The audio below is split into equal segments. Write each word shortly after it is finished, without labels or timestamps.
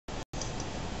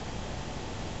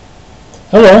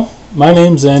Hello, my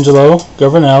name's Angelo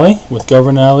Governale with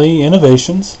Governale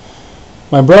Innovations.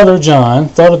 My brother John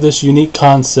thought of this unique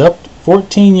concept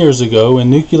 14 years ago in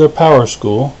nuclear power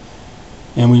school,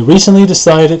 and we recently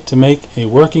decided to make a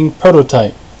working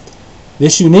prototype.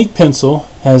 This unique pencil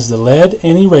has the lead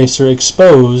and eraser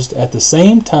exposed at the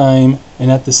same time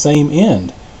and at the same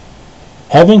end.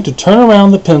 Having to turn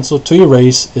around the pencil to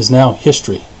erase is now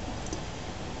history.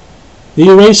 The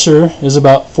eraser is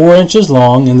about 4 inches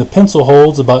long and the pencil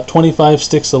holds about 25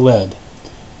 sticks of lead.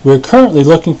 We are currently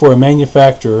looking for a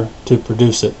manufacturer to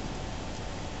produce it.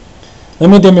 Let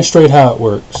me demonstrate how it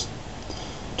works.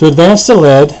 To advance the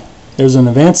lead, there's an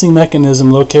advancing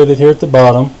mechanism located here at the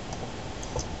bottom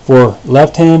for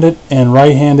left-handed and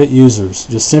right-handed users.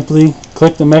 Just simply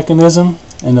click the mechanism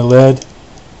and the lead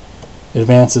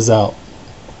advances out.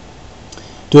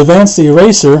 To advance the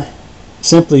eraser,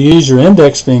 simply use your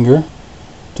index finger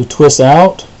to twist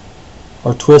out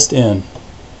or twist in.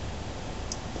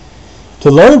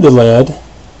 To load the lead,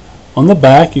 on the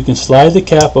back you can slide the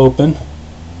cap open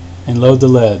and load the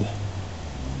lead.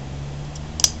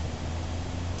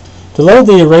 To load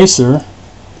the eraser,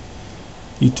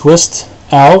 you twist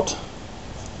out,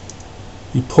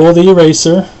 you pull the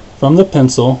eraser from the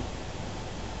pencil,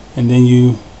 and then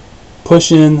you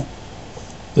push in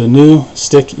the new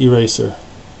stick eraser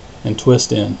and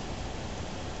twist in.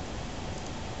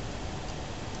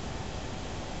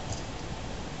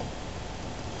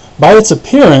 By its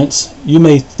appearance, you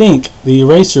may think the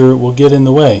eraser will get in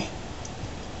the way,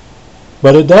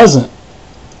 but it doesn't.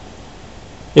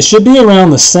 It should be around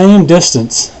the same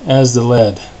distance as the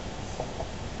lead.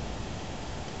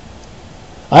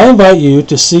 I invite you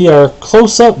to see our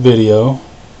close-up video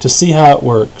to see how it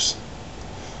works.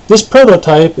 This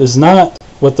prototype is not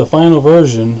what the final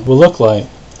version will look like.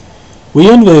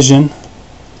 We envision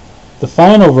the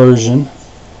final version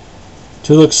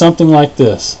to look something like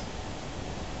this.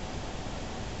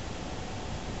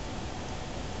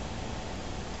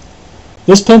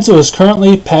 This pencil is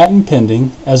currently patent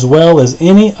pending, as well as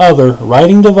any other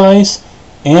writing device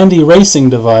and erasing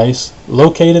device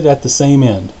located at the same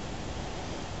end.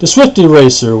 The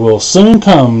SwiftEraser will soon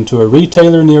come to a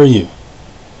retailer near you.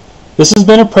 This has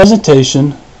been a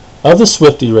presentation of the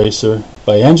SwiftEraser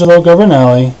by Angelo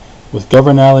Governale with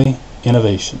Governale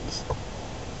Innovations.